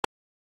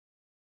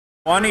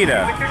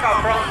Juanita.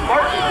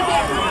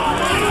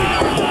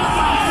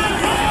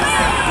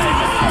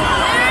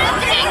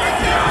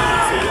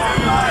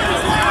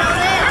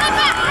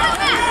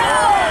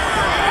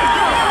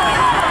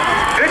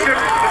 Bishop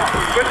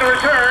with the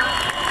return.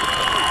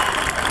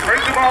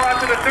 Brings the ball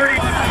out to the 30.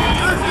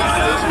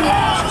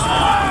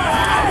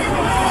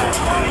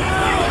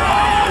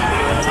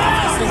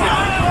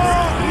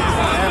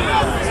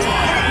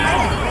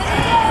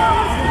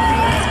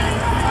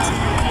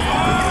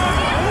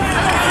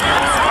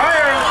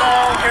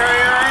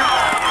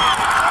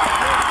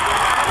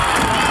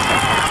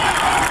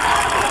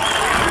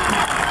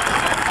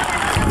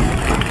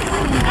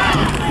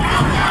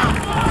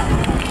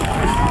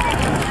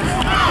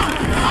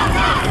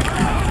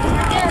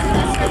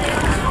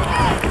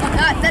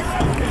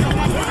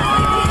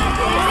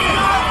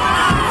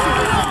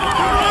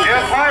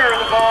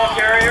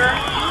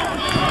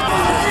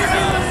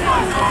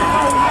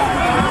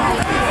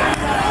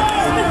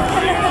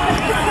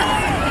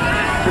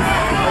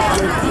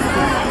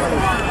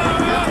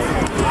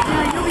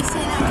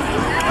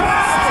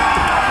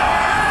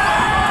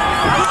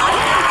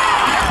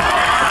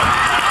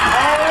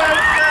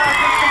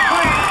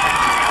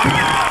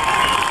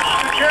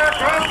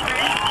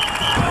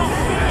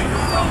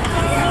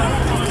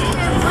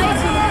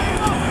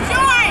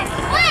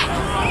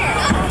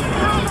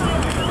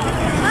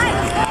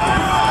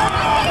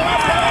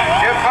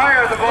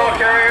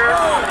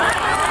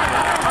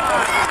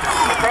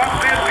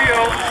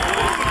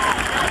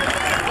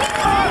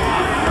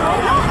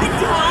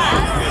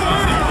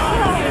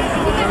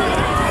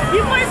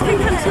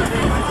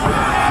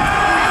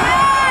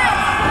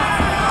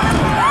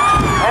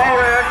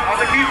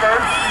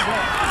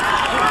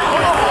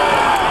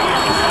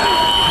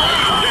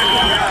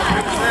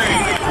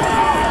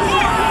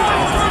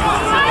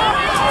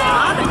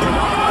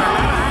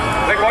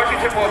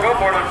 Will go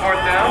for it on fourth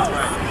down.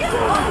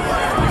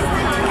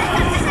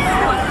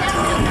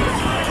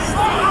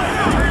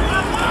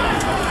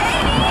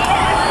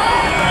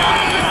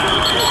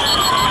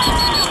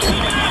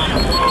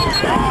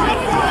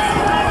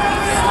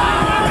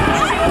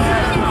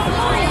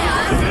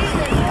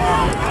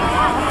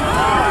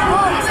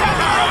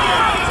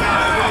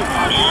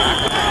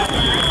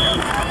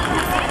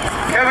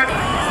 Kevin?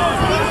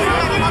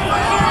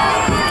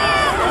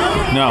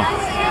 No.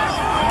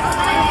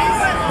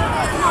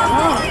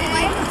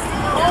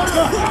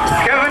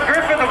 Kevin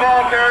Griffin, the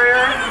ball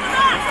carrier.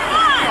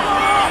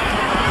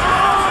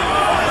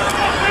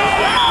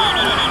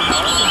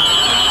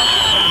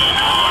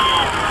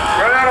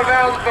 Run out of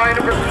bounds by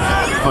number.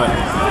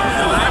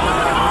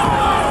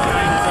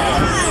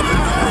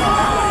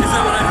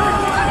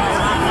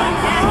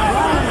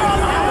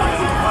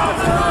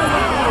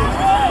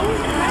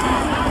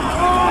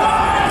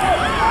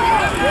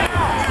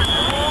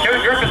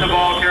 Kevin Griffin, the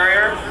ball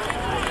carrier.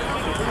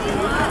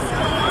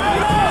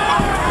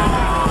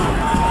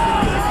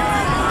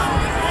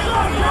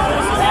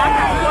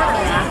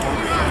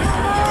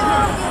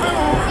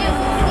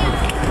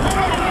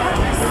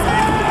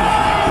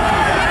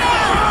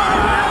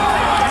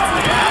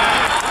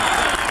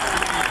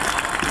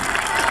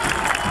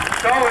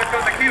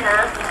 From the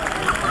keeper.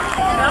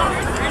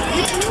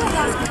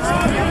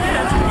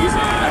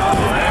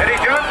 Eddie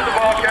Johnson, the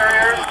ball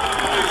carrier.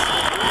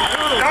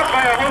 Stopped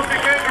by a host of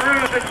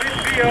kangaroos at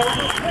midfield.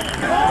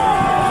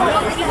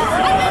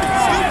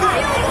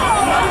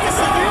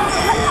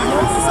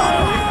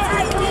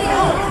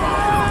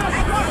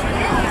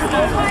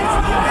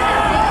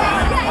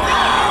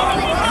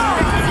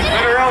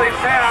 Minarelli's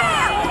pass.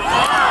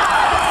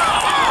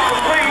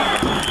 Complete.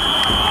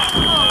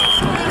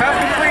 Pass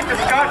complete to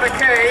Scott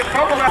McKay.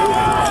 Fumbled out.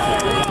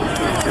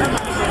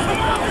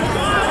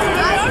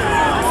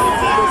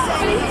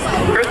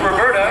 Chris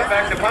Roberta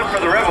back to punt for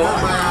the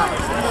Rebels.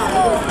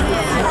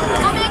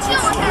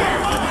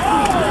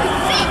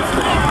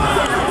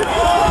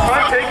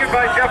 Punt taken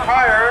by Jeff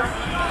Heyer.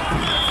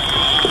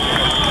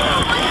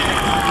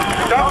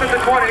 Stopped at the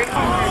 20.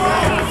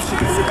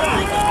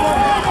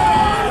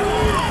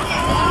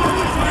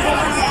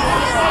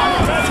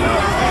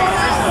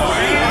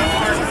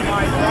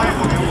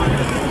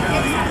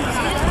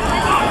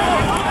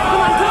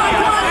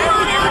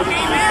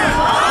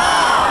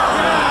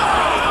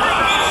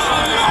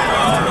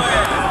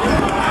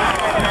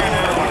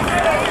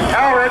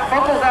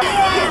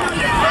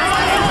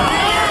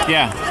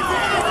 Yeah.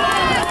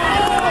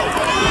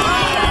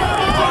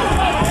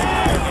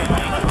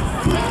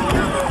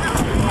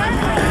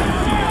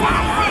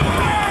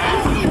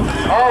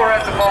 All were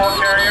at the ball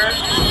carrier.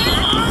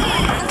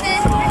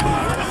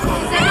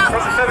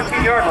 From the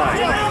 17-yard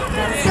line.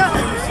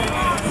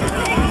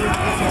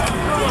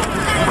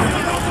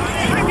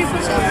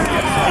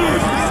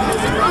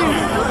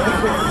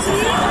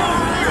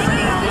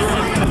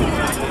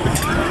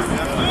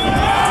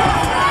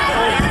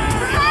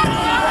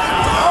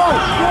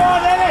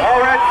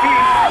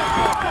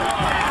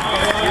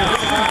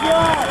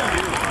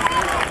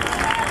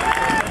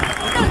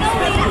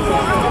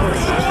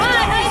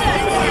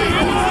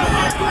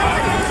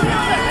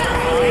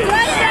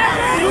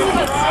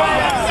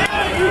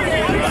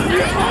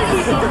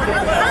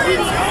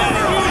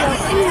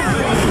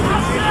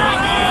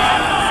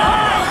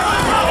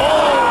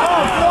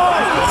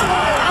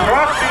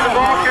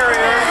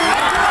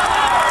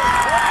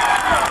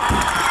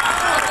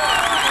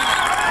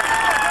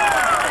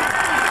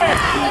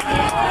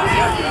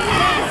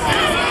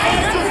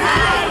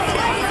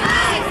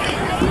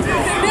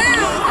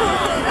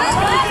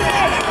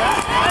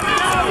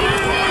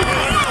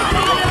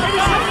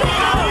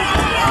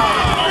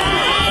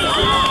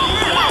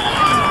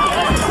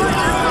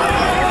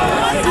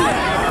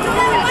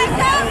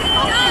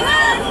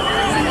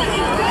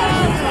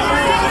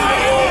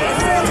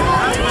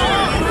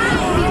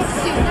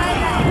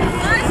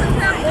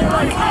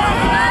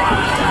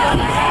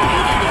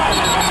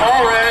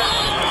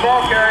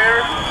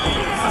 carrier,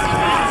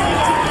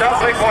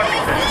 South Lake,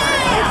 Washington.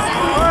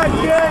 All right,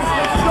 kids,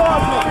 let's go.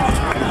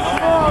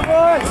 Come on,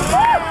 boys.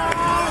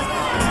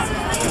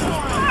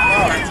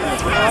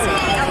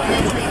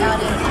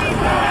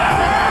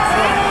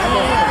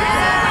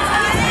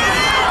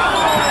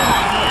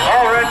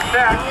 All red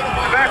stacked in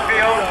the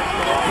backfield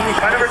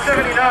by number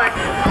 79.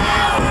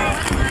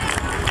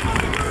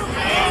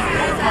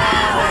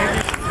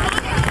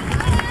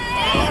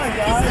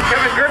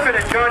 Kevin Griffin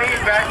and John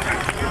Eaton back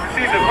to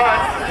receive the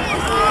punt.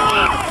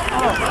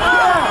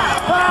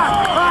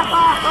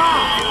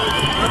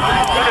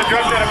 Going to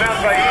drop that amount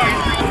by Eaton.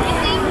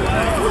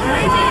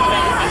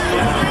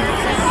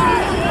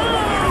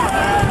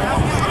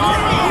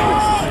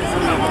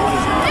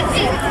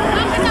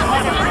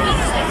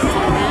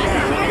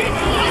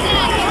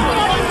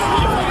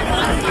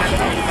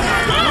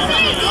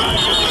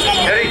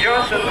 Eddie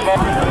Johnson, the ball.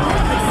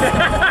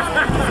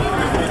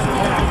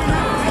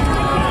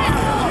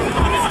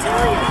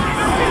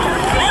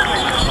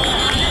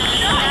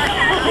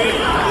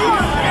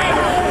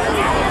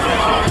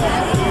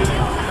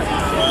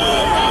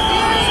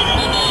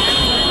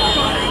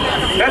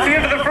 That's the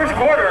end of the first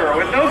quarter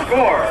with no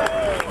score.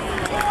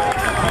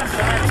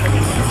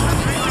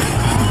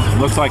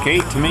 Looks like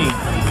 8 to me.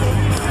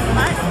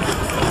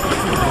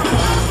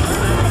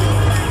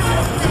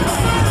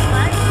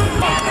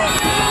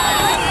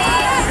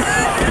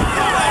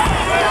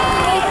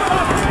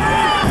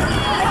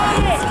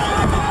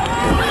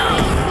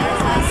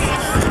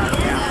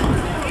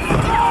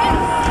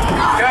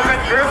 Kevin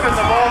Griffin,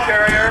 the ball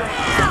carrier.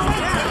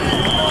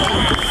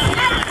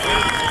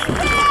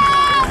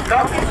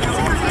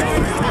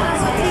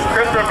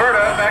 Chris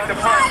Roberta back to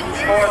punt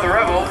for the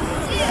Rebels.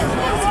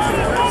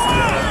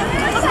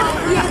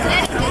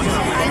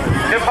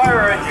 Tim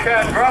Byrer and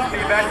Chad Grosky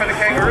back for the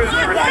Kangaroos to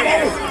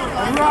receive.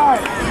 All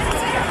right.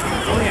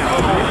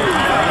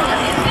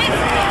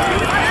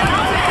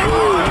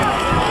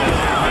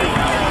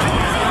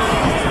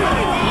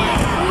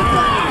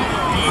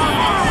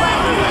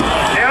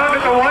 Down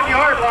at the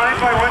 1-yard line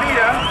by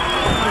Juanita.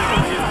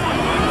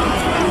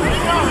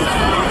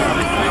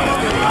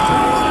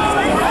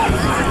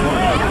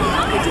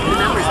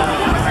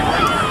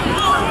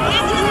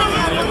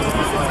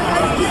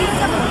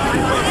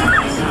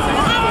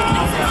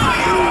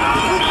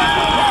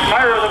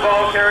 Byrer, the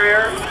ball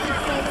carrier.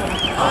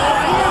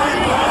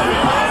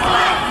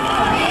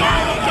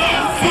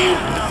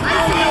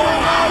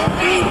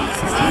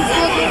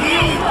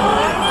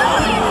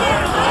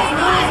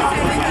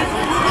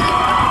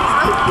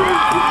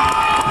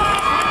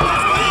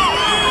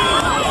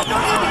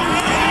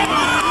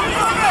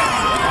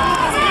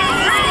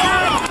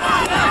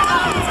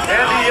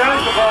 Andy Young,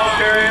 the ball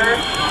carrier.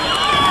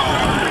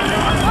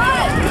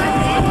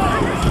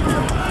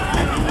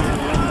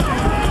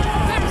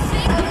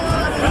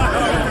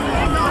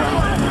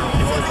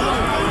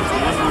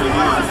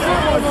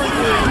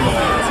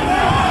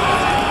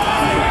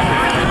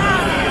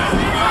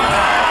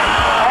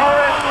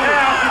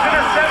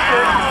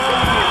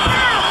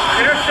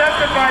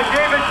 Intercepted by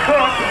David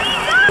Cook.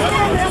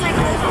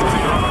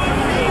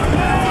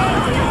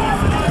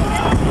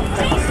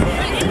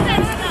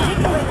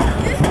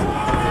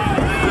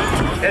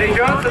 Eddie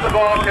Johnson, the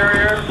ball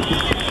carrier.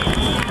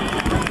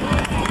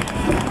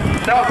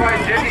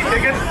 Southwide Jimmy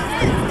tickets.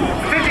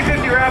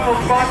 50-50 raffle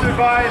sponsored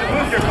by the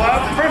Booster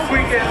Club. First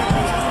weekend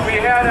we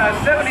had a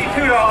 $72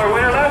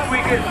 winner. Last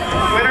weekend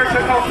winner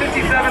took home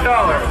 $57.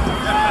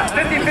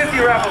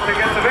 50-50 raffle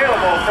tickets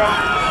available from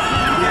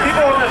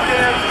people in the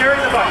stands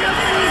carrying the bucket.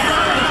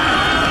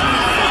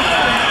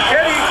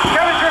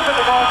 Kevin Griffin,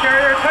 the ball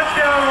carrier.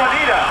 Touchdown,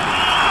 Juanita.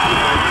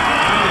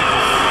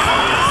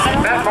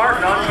 Matt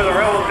Martin on for the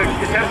Rebels to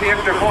attempt the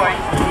extra point.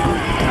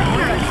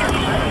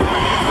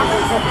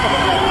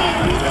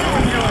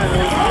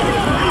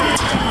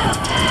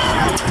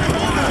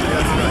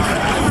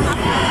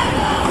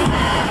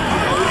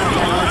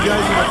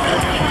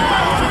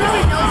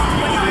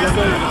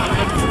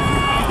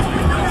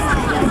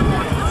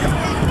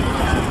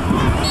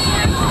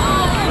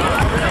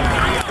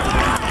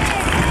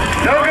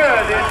 No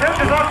good. The attempt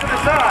is off to the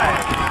side.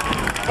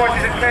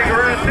 Washington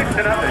Kangaroos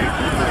 6-0.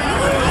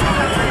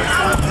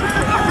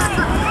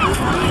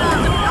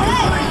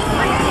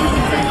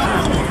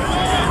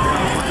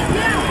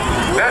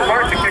 Matt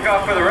Martin to kick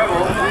off for the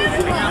Rebels.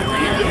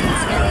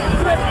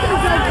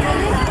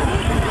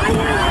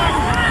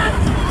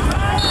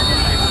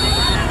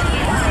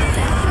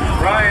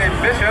 Ryan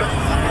Bishop,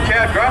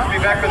 Chad Grosby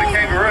back for the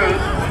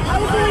Kangaroos.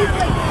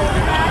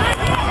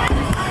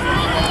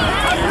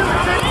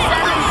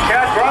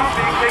 Chad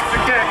Grosby takes the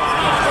kick.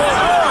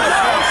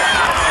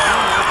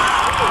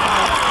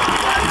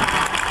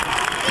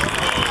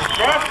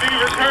 Grosby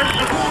returns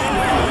the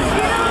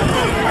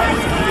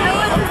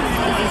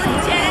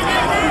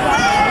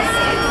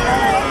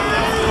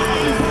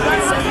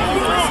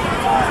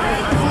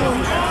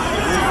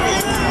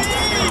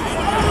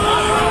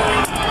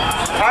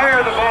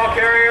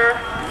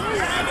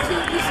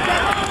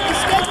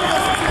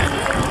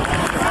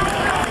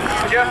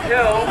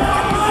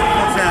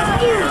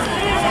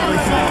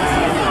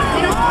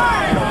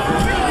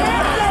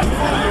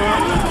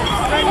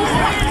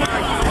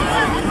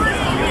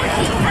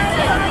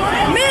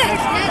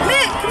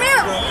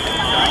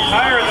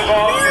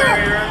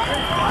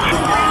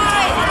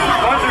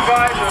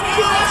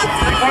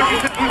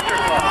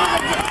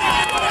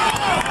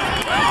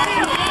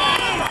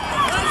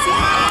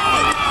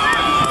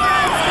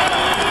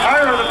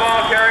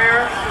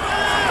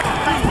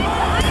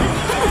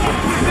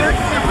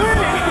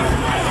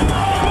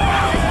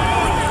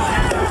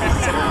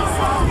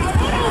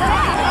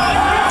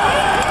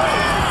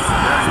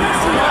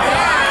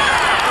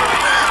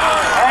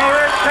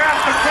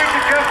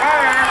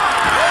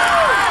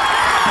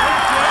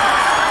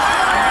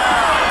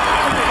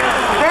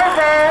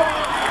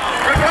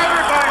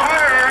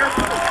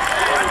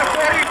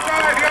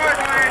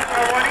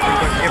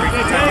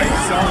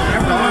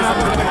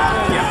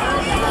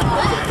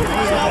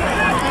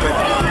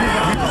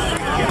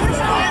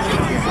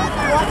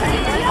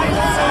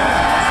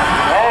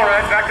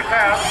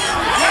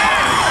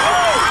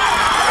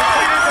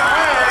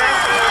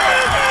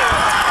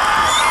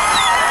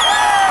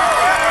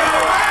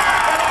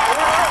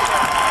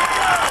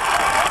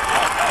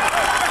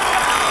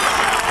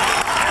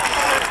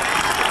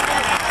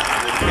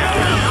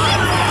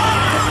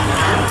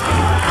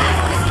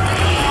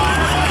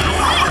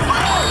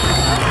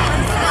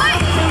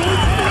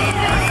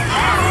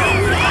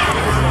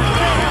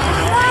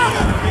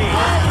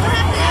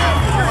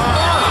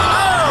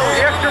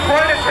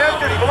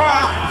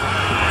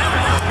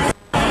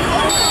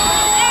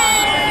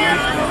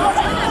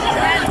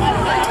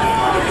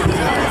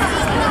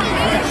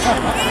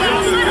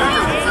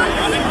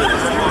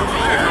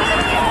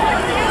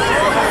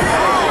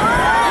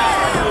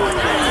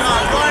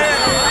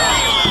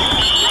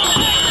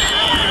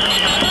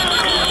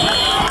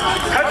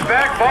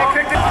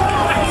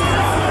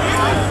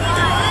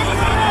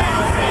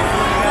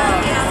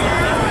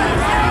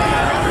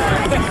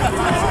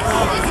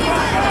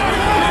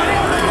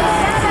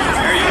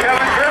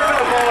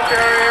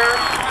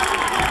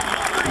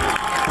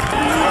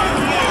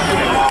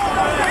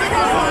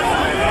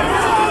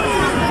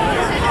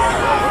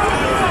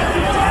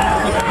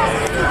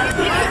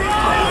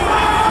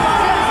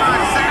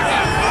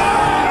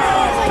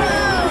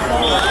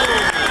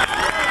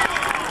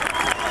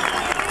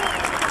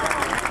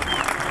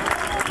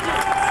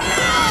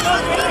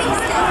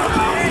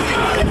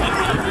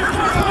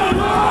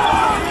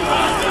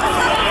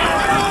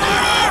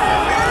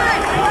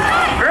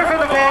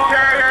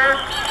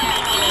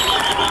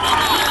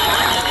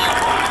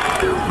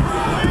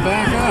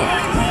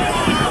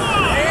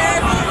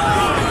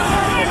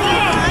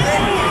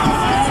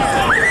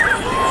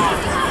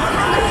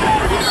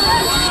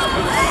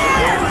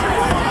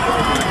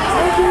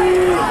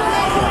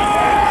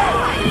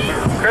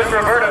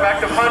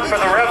 1 for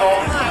the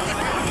Rebels.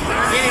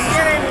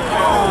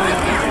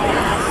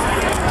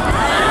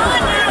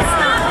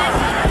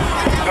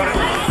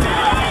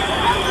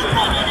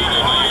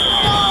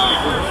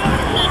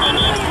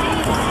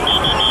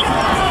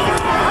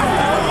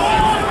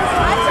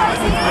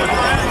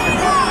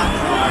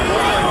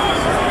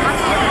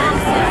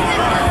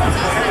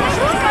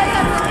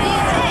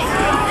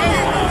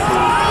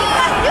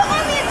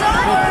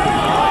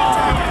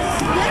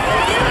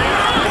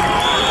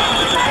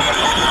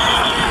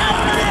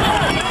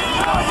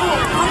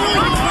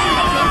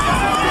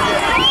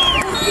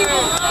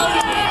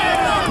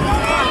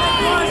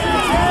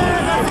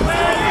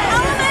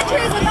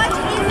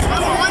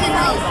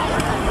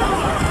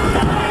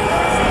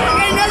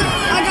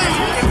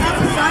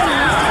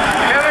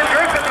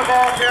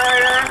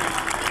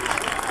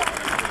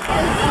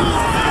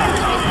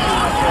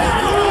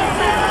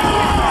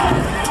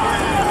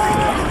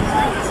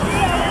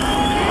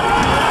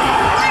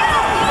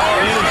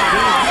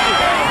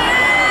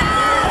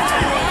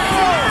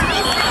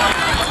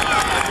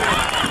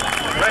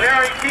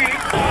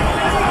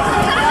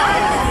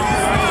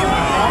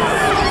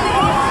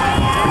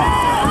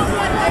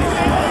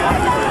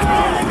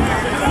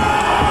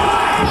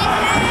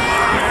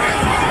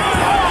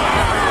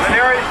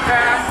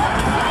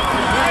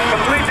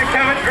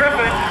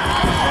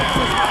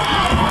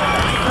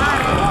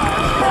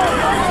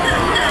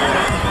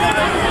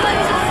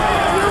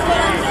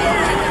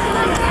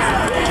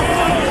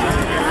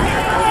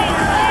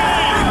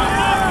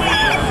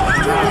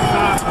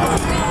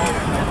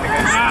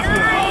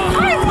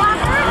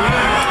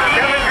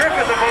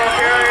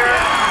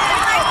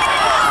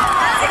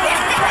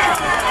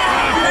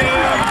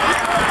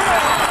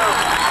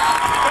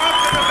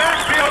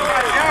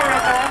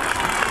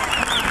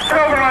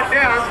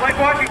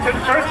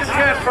 First and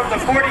 10 from the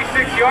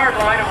 46-yard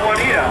line of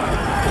Juanita.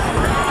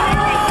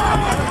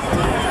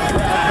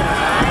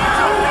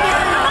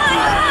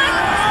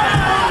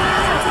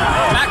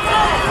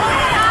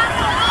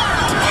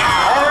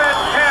 All-red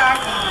pass,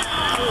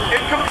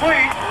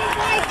 incomplete.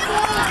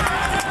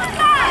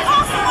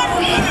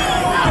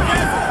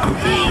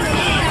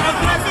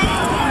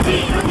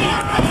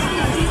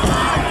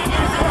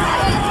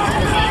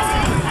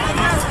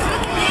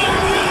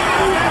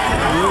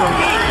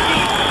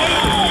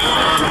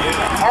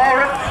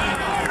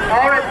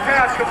 All-red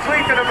pass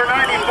complete to number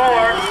 94,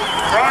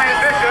 Brian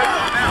Bishop.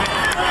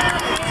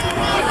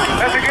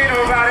 That's a gain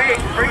of about 8.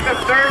 Brings us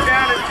 3rd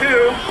down and 2.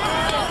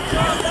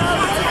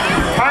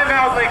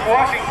 Timeout, Lake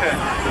Washington.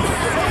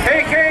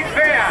 Hey, Cage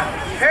fans,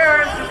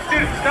 parents and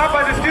students, stop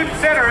by the Student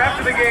Center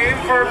after the game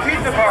for a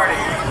pizza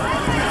party.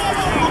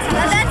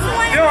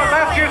 Still at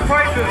last year's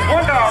prices, $1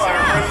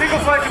 for a single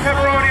slice of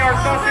pepperoni or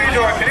sausage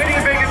or Canadian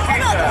bacon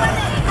pizza.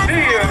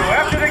 See you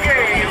after the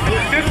game at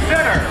the Student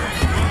Center.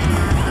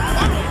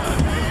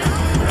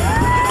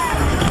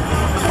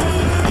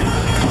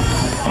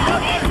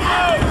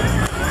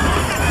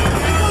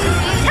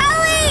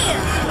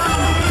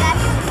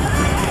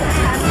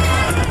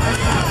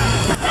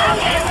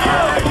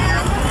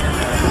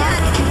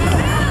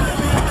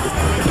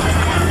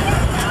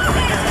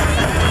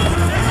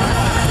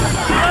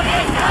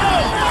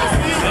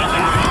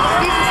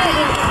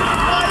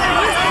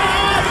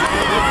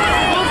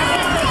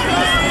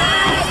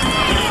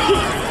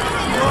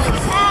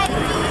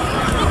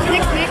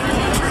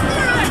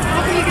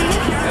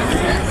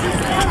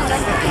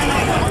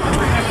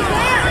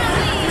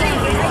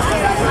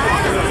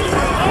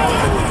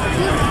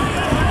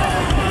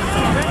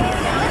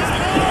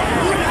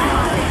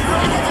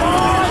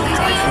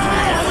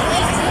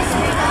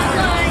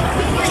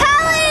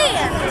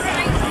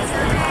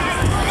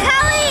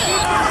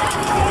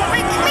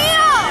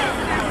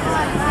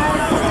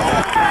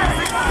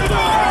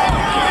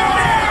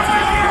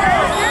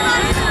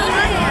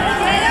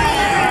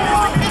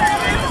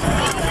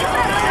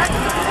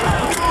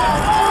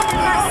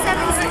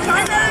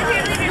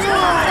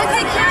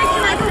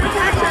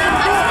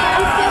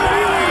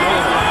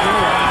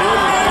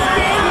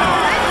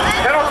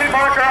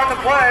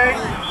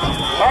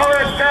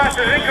 Pass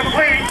is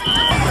incomplete.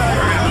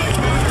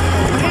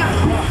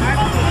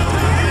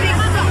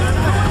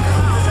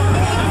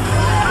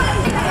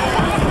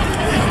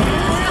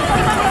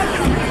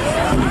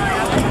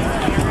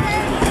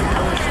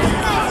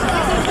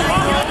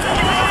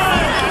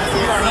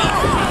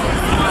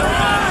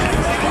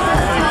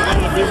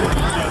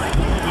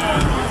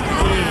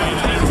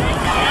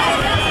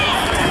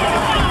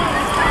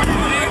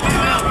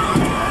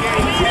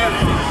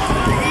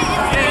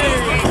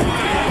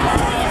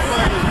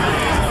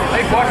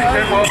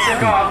 Washington will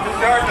kick off to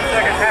start the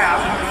second half.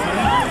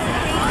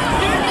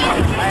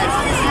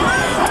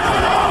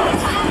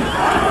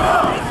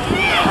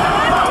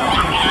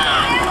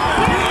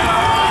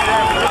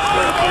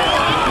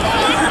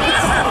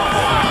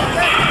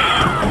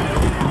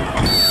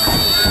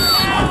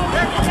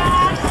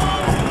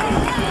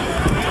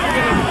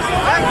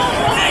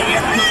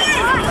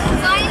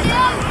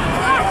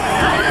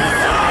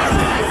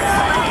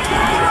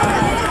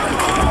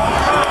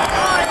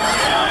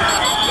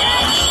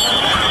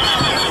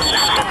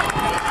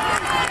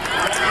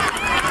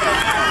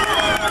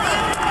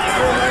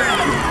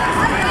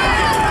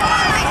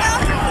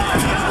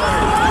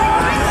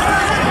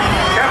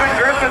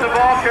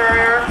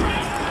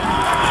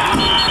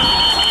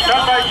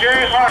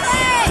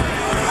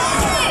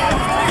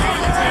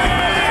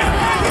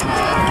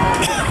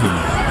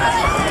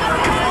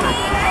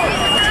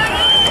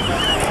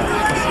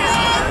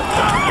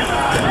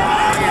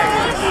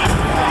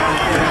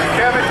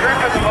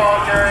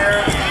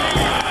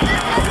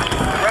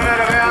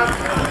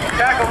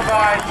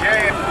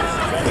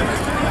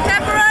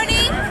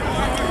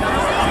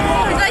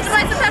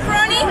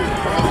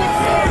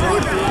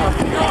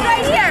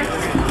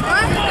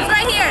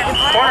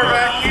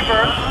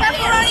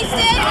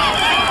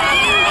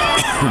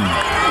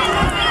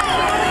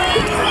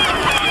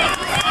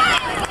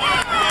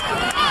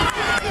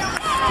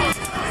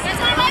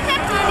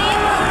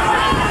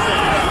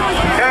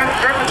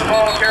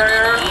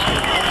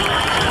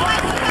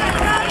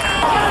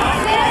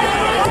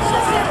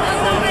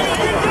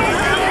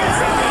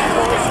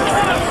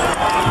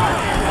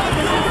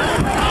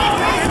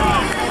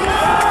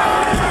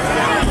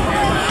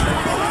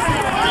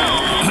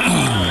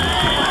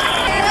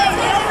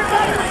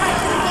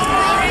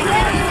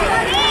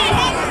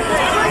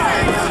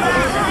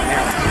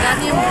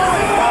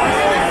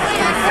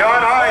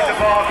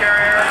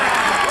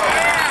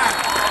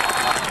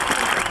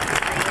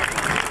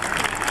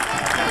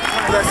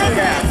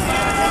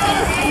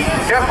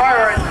 Jeff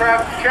Hire and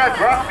Chad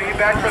Brusby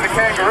back for the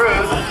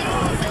Kangaroos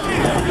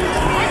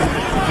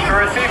to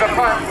receive a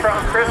punt from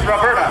Chris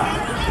Roberta.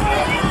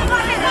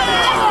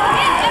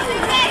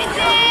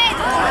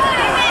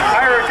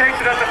 Hire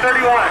takes it at the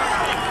 31.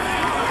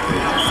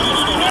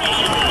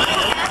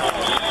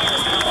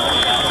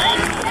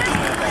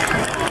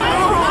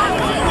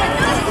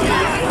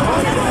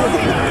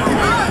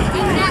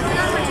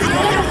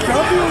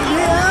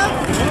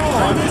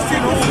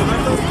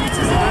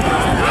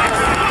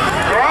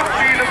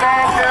 Brusby, the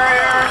ball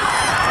carrier,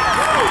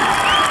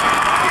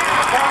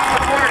 from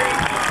the 40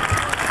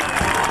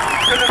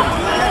 to the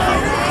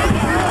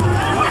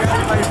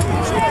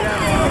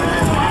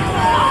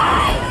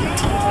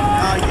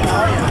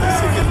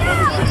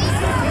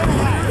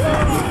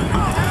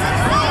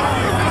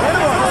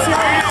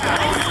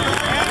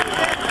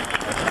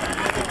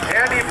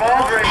Andy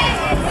Baldridge.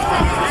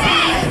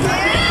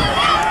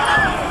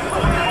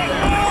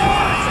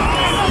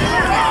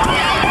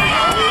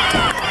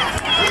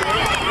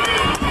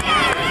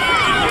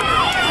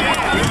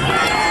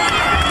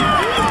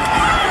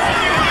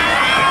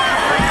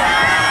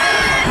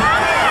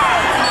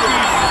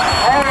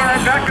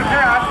 Back to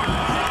pass.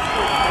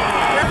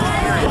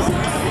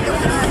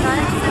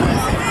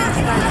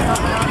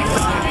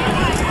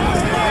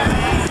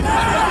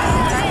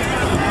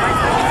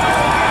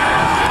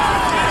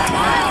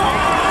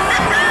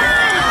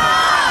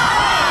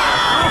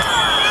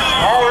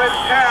 All-red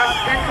pass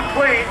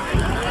incomplete.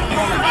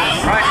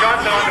 Ryan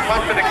Johnson on the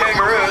punt for the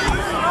Kangaroos.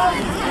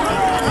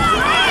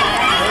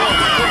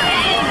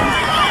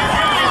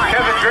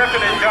 Kevin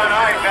Griffin and John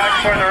Ide back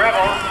for the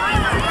Rebels.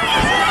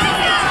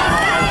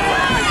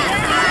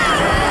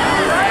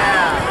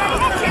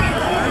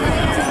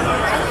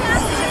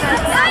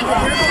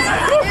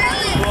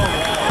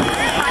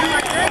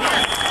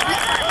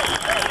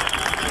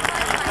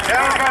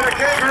 Down by the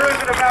Kangaroos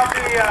at about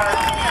the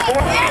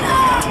 4.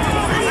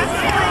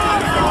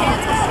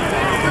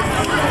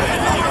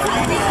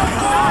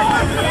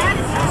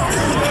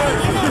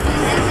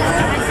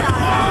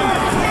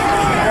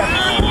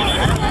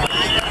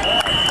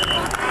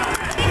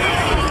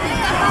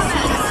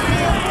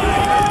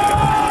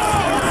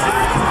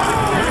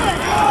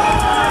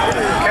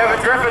 Kevin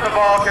Griffin, the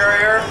ball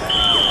carrier,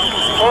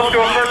 close to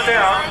a first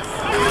down.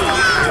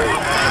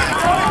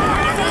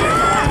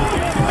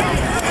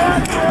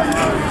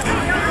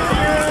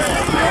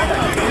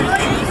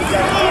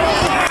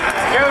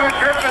 Kevin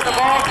Griffin, the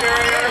ball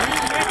carrier,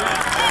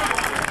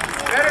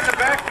 met in the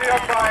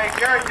backfield by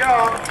Garrett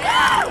Jones,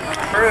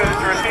 Cruz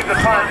to receive the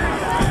punt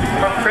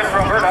from Chris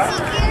Roberta.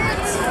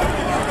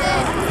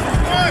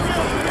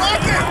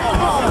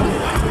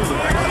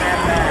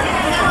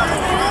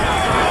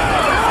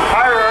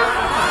 Hirer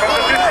from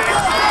the 50.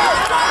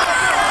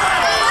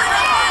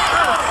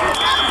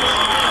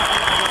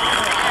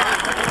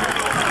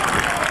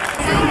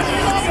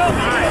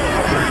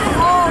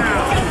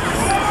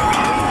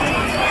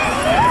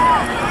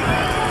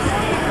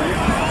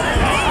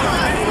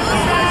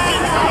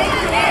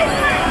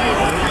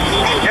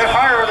 Jeff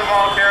Hire, the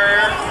ball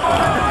carrier.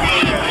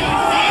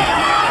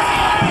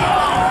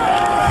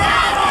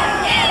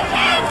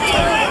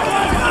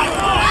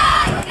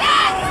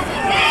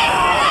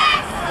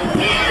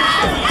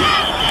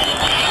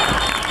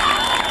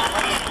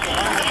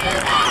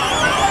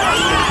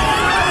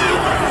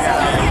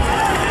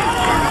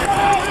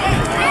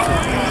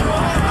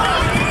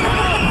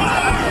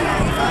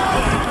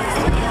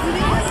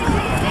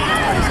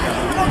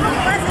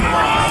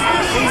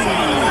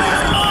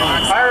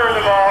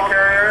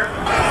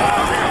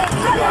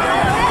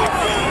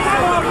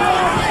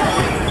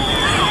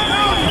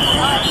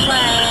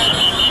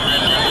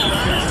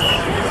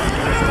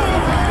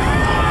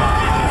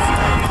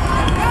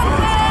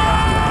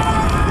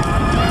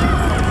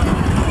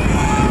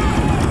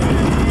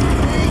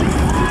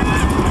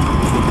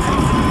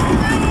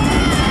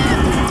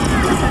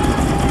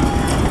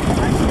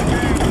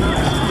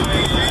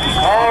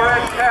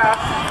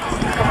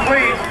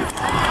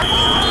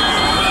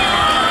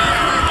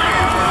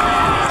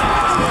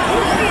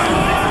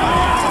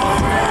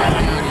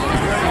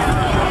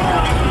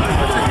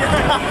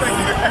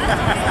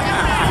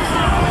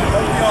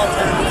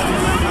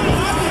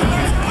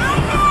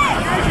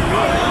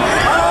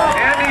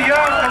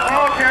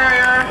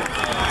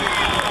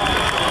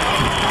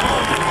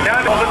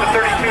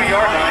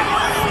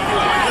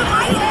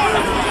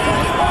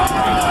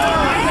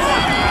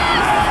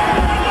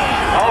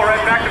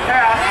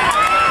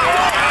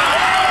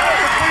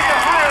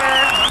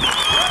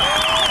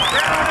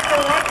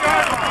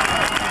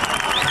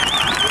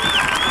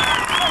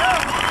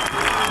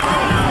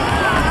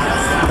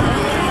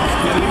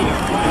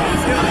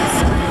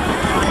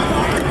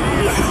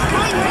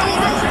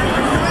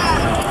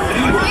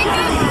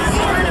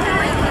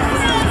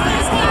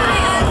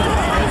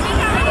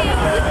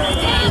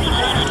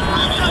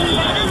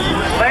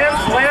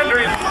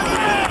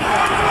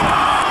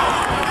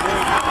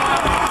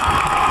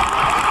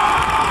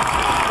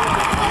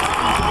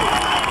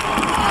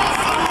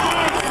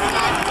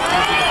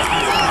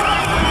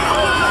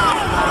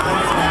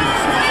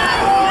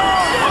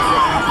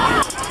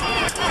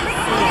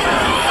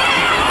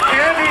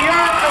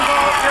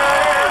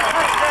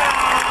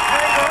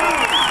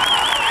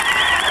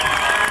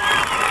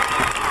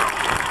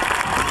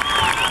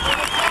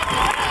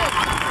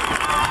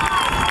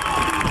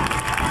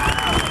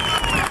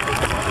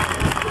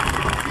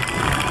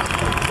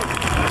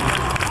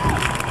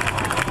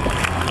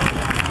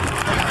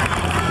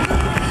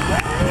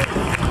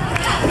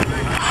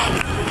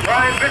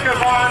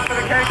 on for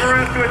the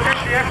Kangaroos to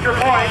attempt the extra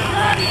point.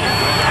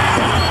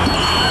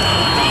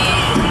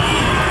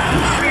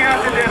 Coming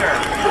out to dinner.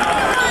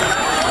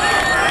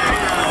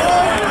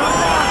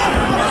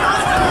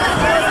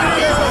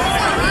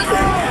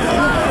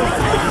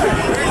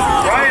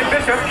 Ryan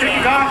Bishop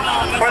kicking off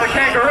for the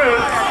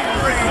Kangaroos.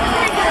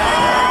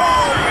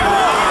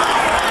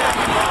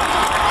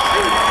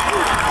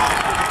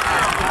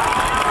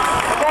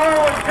 The ball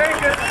was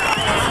taken.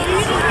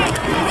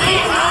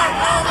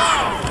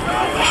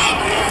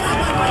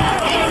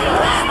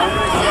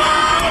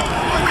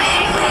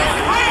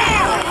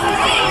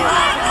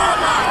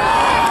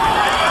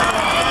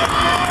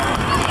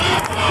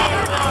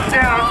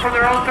 Down from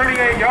their own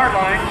 38-yard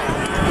line.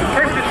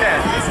 First and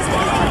 10.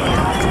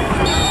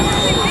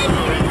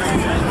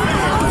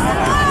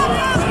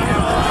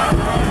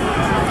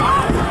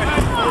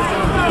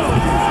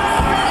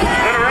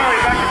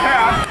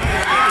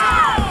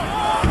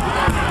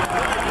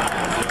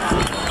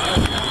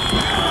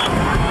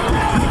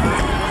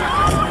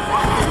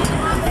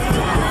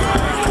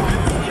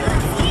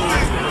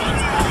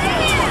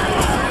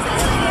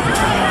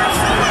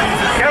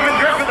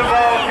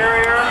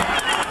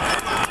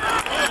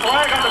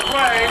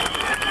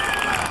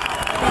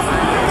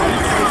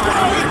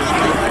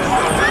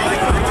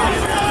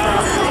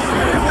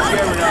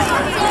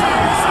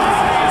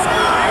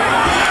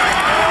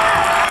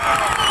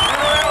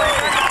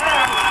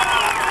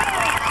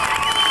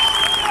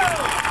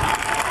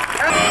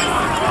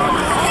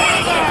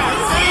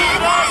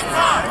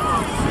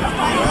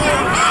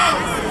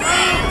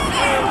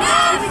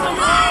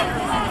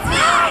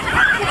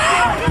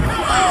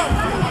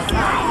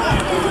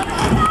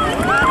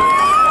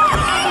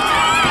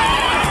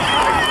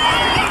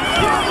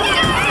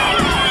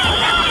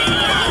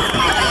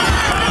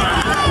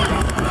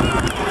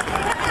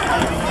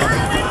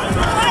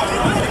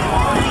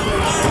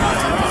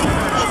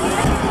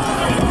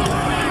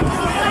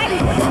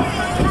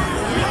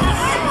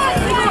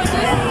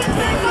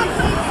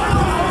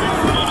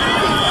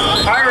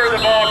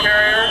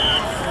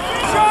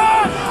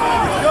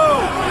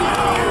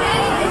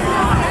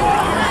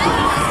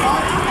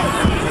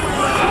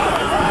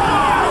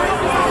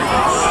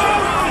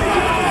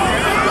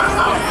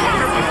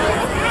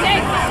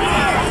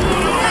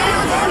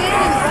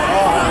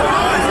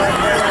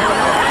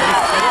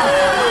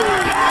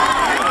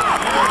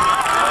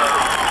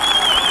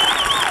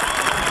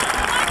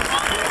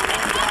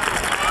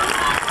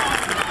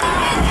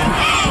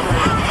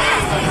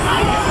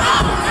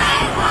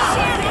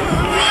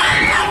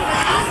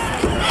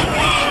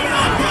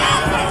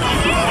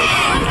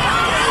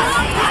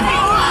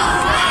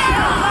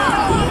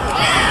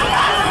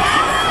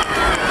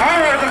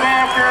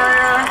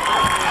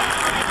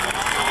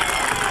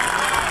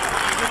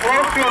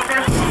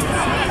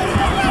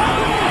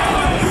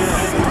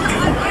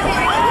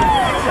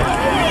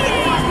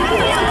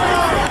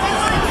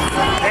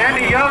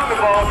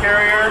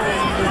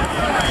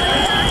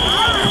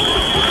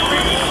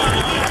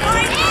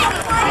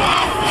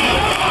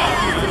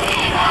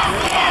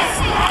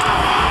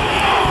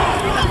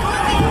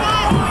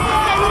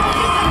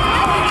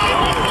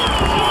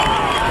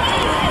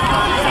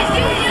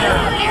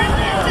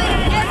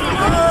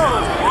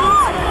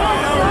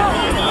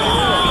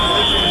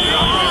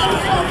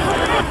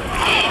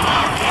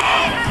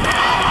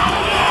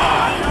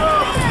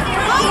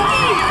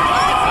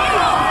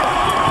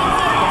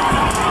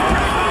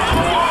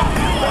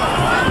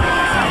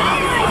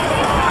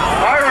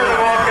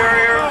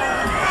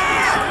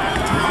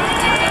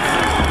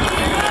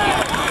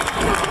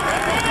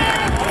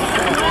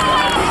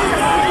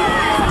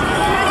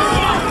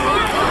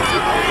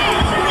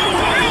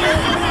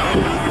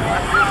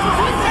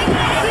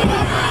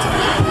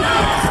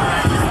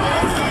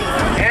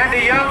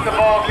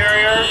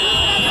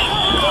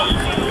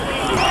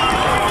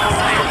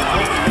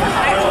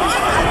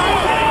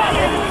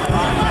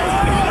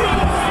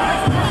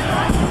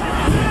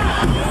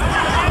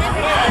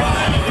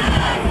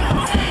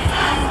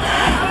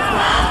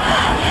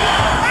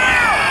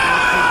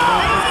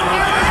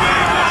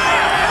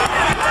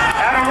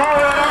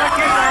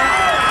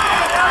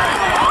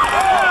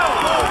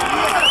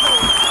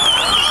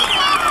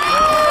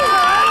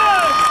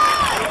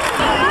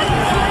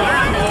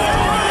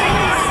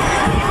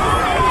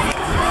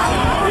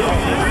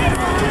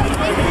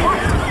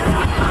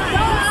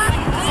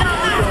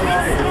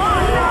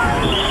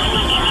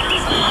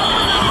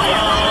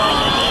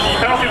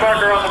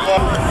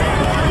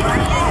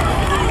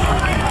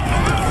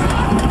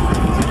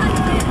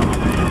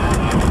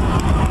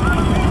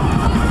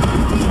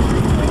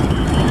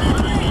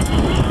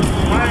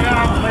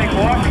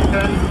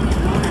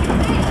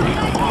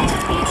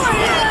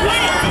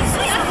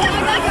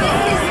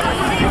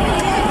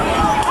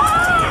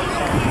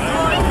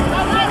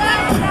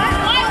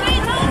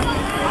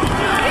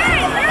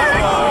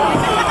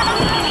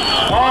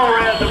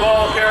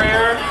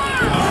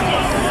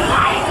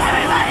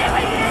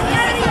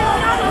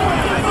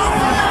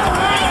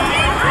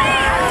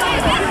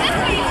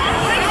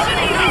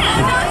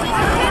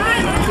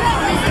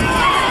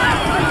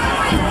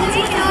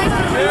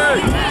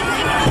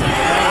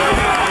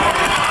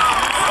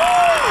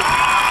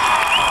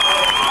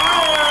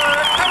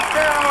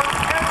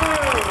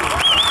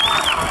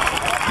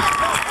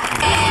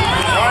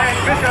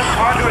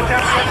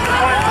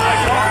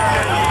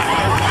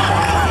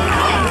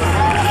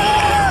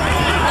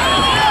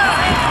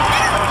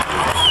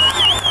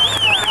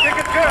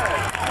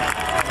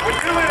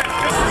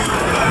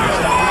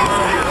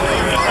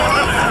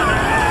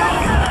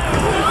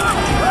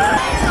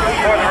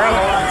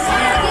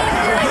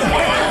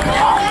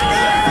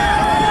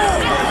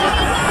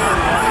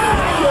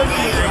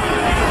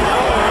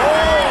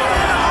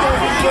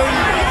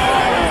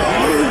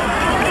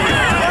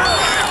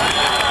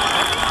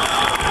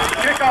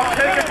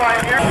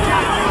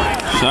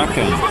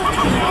 looking.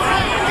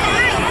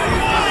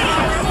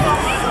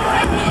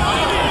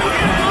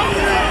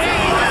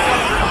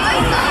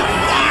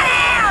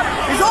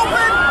 He's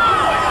open!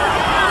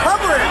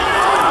 Cover it!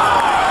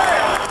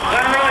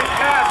 Then really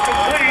pass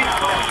complete.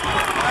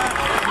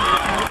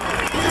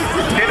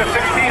 Gain of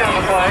 16 on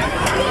the play.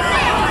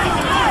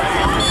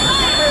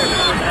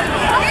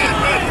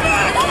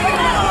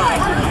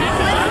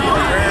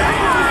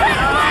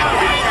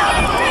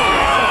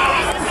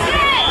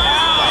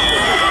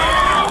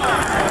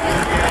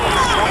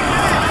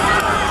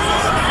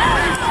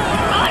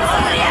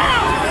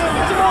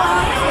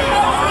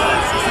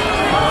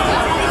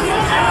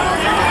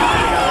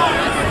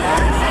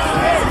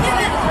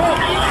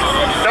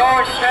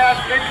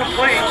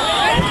 Incomplete.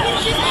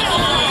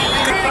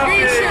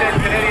 Substituted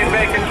Canadian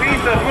bacon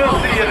pizza. We'll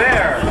see you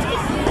there.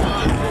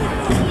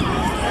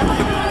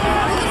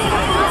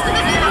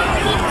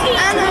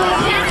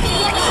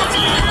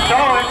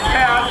 Solid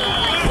pass.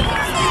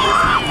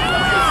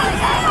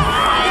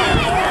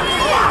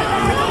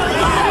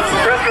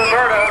 Chris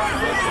Roberta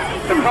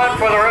to punt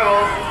for the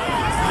Rebels.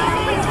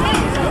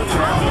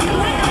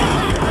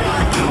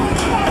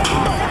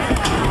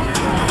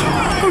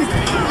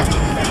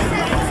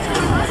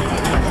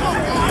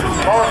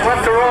 Ball is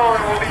left to roll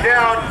and will be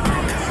down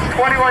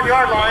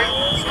 21-yard line.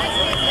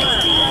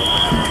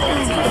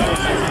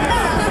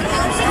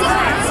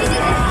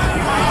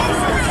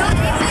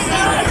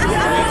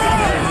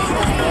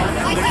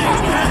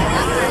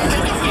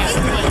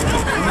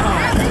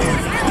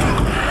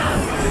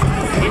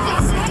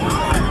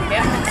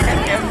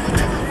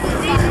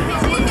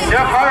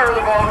 Jeff Hunter,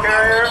 the ball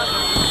carrier.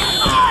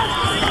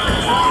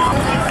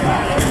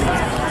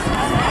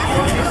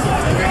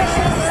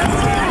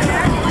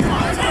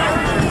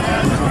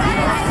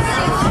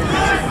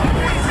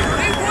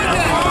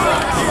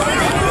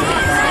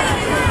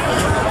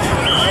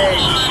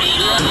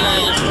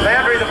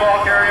 Landry, the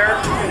ball carrier.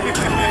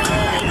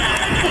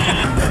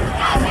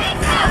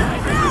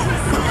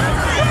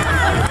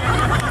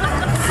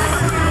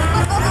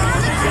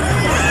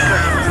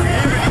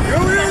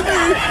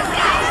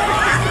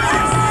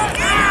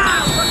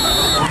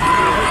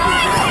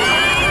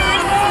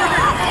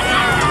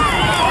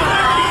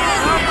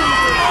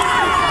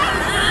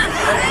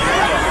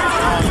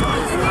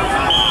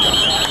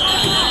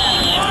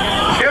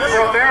 Chip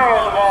Romero,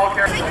 the ball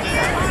carrier.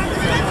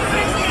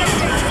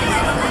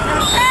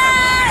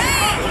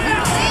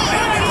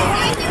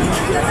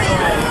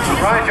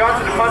 Ryan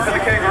Johnson to punt for the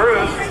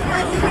Kangaroos.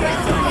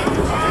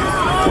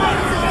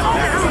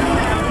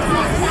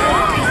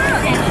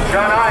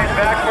 John Hines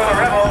back for the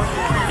Rebels.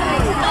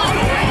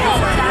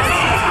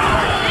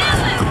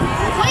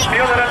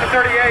 Fielded at the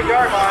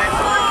 38-yard line.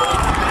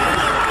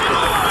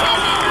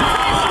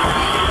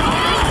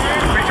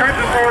 Returns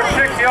it forward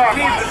 6 yards.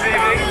 This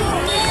evening.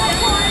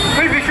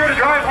 Please be sure to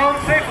drive home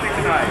safely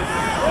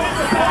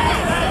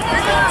tonight.